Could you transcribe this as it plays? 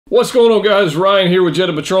What's going on, guys? Ryan here with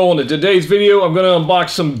Jedha Patrol, and in today's video I'm going to unbox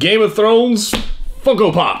some Game of Thrones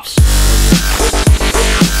Funko Pops.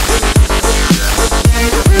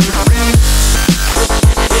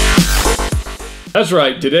 That's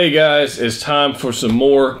right, today guys is time for some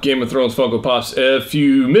more Game of Thrones Funko Pops. If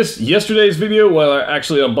you missed yesterday's video, well, I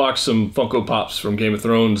actually unboxed some Funko Pops from Game of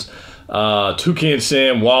Thrones. Toucan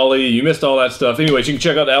Sam, Wally, you missed all that stuff. Anyways, you can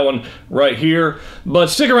check out that one right here. But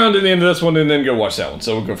stick around to the end of this one and then go watch that one.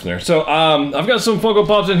 So we'll go from there. So I've got some Funko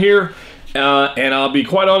Pops in here. And I'll be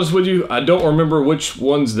quite honest with you, I don't remember which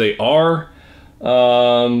ones they are.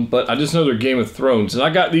 But I just know they're Game of Thrones. And I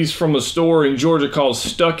got these from a store in Georgia called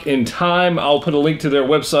StukNTyme. I'll put a link to their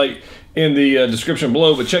website in the description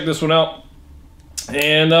below. But check this one out.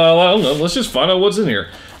 And I don't know, let's just find out what's in here.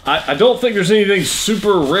 I don't think there's anything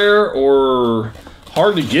super rare or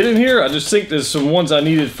hard to get in here. I just think there's some ones I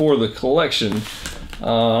needed for the collection.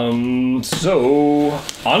 So,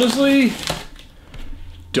 honestly,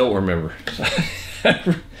 don't remember.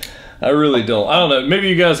 I really don't. I don't know. Maybe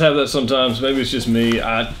you guys have that sometimes. Maybe it's just me.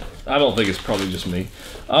 I don't think it's probably just me.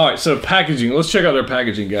 All right, so packaging. Let's check out their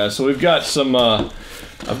packaging, guys. So we've got some...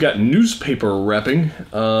 I've got newspaper wrapping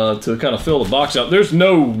to kind of fill the box out. There's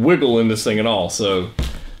no wiggle in this thing at all, so...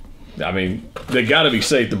 I mean, they got to be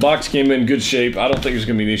safe. The box came in good shape. I don't think there's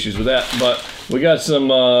going to be any issues with that. But we got some,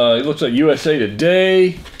 it looks like USA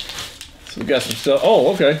Today. So we got some stuff.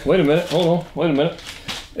 Oh, okay. Wait a minute. Hold on. Wait a minute.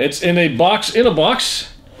 It's in a box in a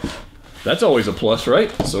box. That's always a plus, right?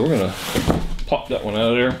 So we're going to pop that one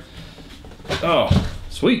out of there. Oh,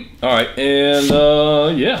 sweet. All right.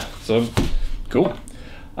 And, yeah. So, cool.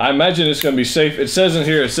 I imagine it's going to be safe. It says in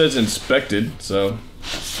here, it says inspected. So,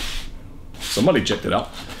 somebody checked it out.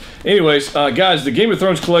 Anyways, guys, the Game of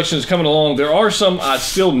Thrones collection is coming along. There are some I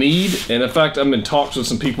still need, and in fact, I'm in talks with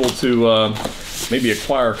some people to maybe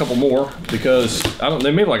acquire a couple more because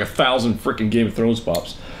they made like 1,000 freaking Game of Thrones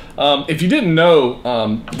pops. If you didn't know,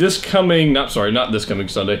 not this coming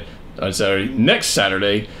Sunday, Saturday, next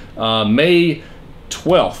Saturday, May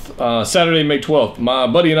 12th, Saturday, May 12th, my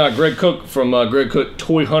buddy and I, Greg Cook from Greg Cook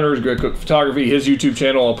Toy Hunters, Greg Cook Photography, his YouTube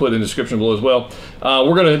channel, I'll put in the description below as well.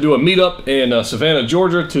 We're going to do a meetup in Savannah,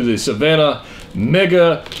 Georgia, to the Savannah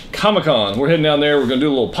Mega Comic-Con. We're heading down there. We're going to do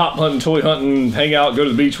a little pop hunting, toy hunting, hang out, go to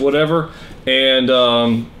the beach, whatever. And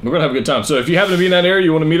we're going to have a good time. So if you happen to be in that area,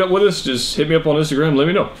 you want to meet up with us, just hit me up on Instagram, let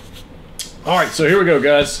me know. All right, so here we go,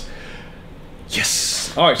 guys.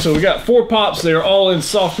 Yes. All right, so we got 4 pops. They're all in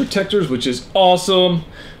soft protectors, which is awesome.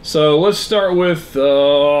 So let's start with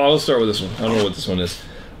this one. I don't know what this one is.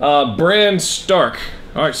 Bran Stark.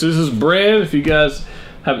 All right, so this is Bran. If you guys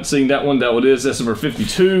haven't seen that one, that one is. That's number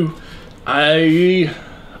 52. I'm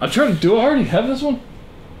trying to, do I already have this one?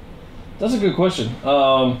 That's a good question.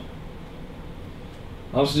 I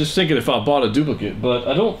was just thinking if I bought a duplicate, but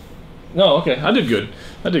I don't. No, okay, I did good.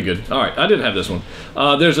 I did good. All right, I didn't have this one.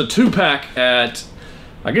 There's a 2-pack at,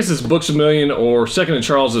 I guess it's Books A Million or Second and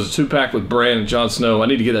Charles. There's a 2-pack with Bran and Jon Snow. I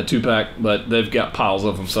need to get that 2-pack, but they've got piles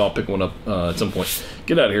of them, so I'll pick one up at some point.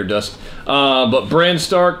 Get out of here, Dust. But Bran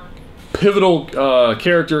Stark, pivotal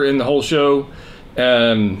character in the whole show,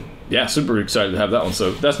 and yeah, super excited to have that one.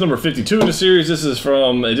 So that's number 52 in the series. This is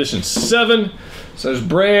from edition 7. So there's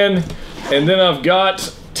Bran, and then I've got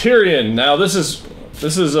Tyrion. Now this is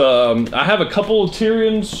I have a couple of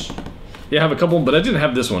Tyrions. Yeah, I have a couple, but I didn't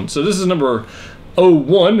have this one. So this is number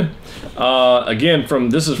 01. Again,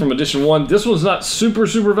 this is from edition 1. This one's not super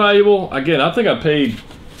valuable. Again, I think I paid,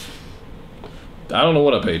 I don't know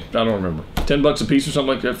what I paid. I don't remember. 10 bucks a piece or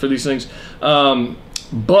something like that for these things.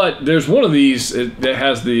 But there's one of these that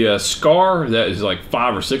has the scar that is like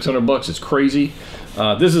 $500 or $600. It's crazy.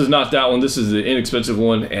 This is not that one. This is the inexpensive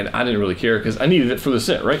one, and I didn't really care because I needed it for the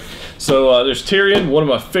set, right? So there's Tyrion, one of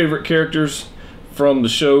my favorite characters from the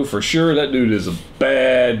show for sure. That dude is a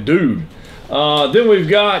bad dude. Then we've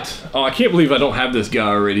got, oh, I can't believe I don't have this guy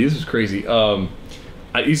already. This is crazy.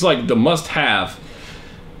 He's like the must-have.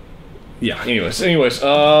 Yeah, anyways,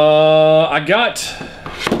 I got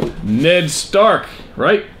Ned Stark,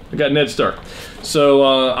 right? I got Ned Stark. So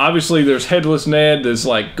obviously there's Headless Ned that's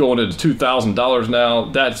like going into $2,000 now.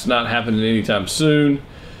 That's not happening anytime soon,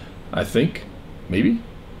 I think. Maybe,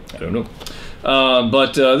 I don't know.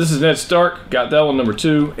 But this is Ned Stark. Got that one, number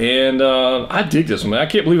 2, and I dig this one, man. I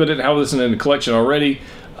can't believe I didn't have this in the collection already.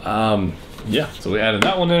 Yeah, so we added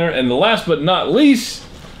that one in there, and the last but not least,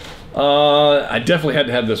 I definitely had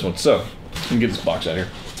to have this one. So let me get this box out here.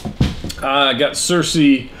 I got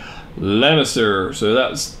Cersei Lannister, so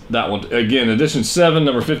that's that one. Again, edition 7,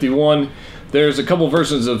 number 51. There's a couple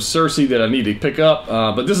versions of Cersei that I need to pick up,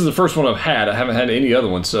 but this is the first one I've had. I haven't had any other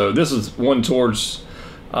ones, so this is one towards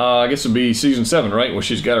I guess it'd be season 7, right? Where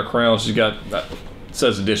she's got her crown. She's got it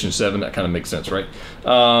says edition 7. That kind of makes sense, right?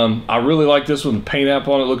 I really like this one. The paint app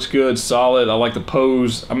on it looks good, solid. I like the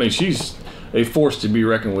pose. I mean, she's a force to be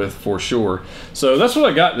reckoned with for sure. So that's what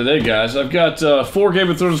I got today, guys. I've got 4 Game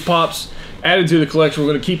of Thrones pops added to the collection. We're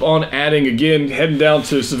going to keep on adding again. Heading down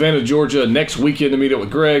to Savannah, Georgia next weekend to meet up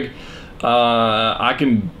with Greg. I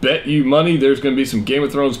can bet you money there's going to be some Game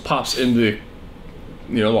of Thrones pops in the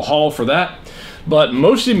the haul for that. But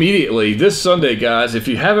most immediately, this Sunday, guys, if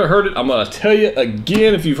you haven't heard it, I'm going to tell you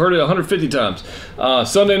again if you've heard it 150 times.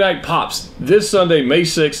 Sunday night pops. This Sunday, May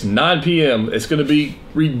 6th, 9 p.m. It's going to be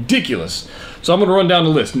ridiculous. So I'm going to run down the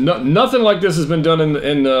list. Nothing like this has been done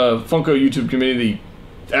in the Funko YouTube community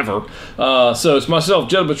ever. So it's myself,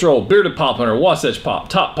 Jedha Patrol, Bearded Pop Hunter, Wasatch Pop,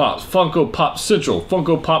 Top Pops, Funko Pop Central,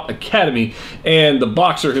 Funko Pop Academy, and the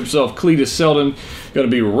boxer himself, Cletus Selden. Going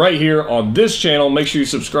to be right here on this channel. Make sure you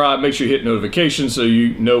subscribe. Make sure you hit notifications so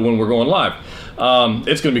you know when we're going live.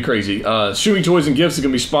 It's going to be crazy. Shooting Toys and Gifts is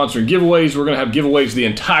going to be sponsoring giveaways. We're going to have giveaways the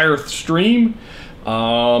entire stream. It's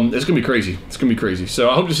going to be crazy. It's going to be crazy. So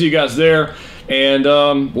I hope to see you guys there, and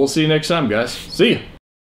we'll see you next time, guys. See ya.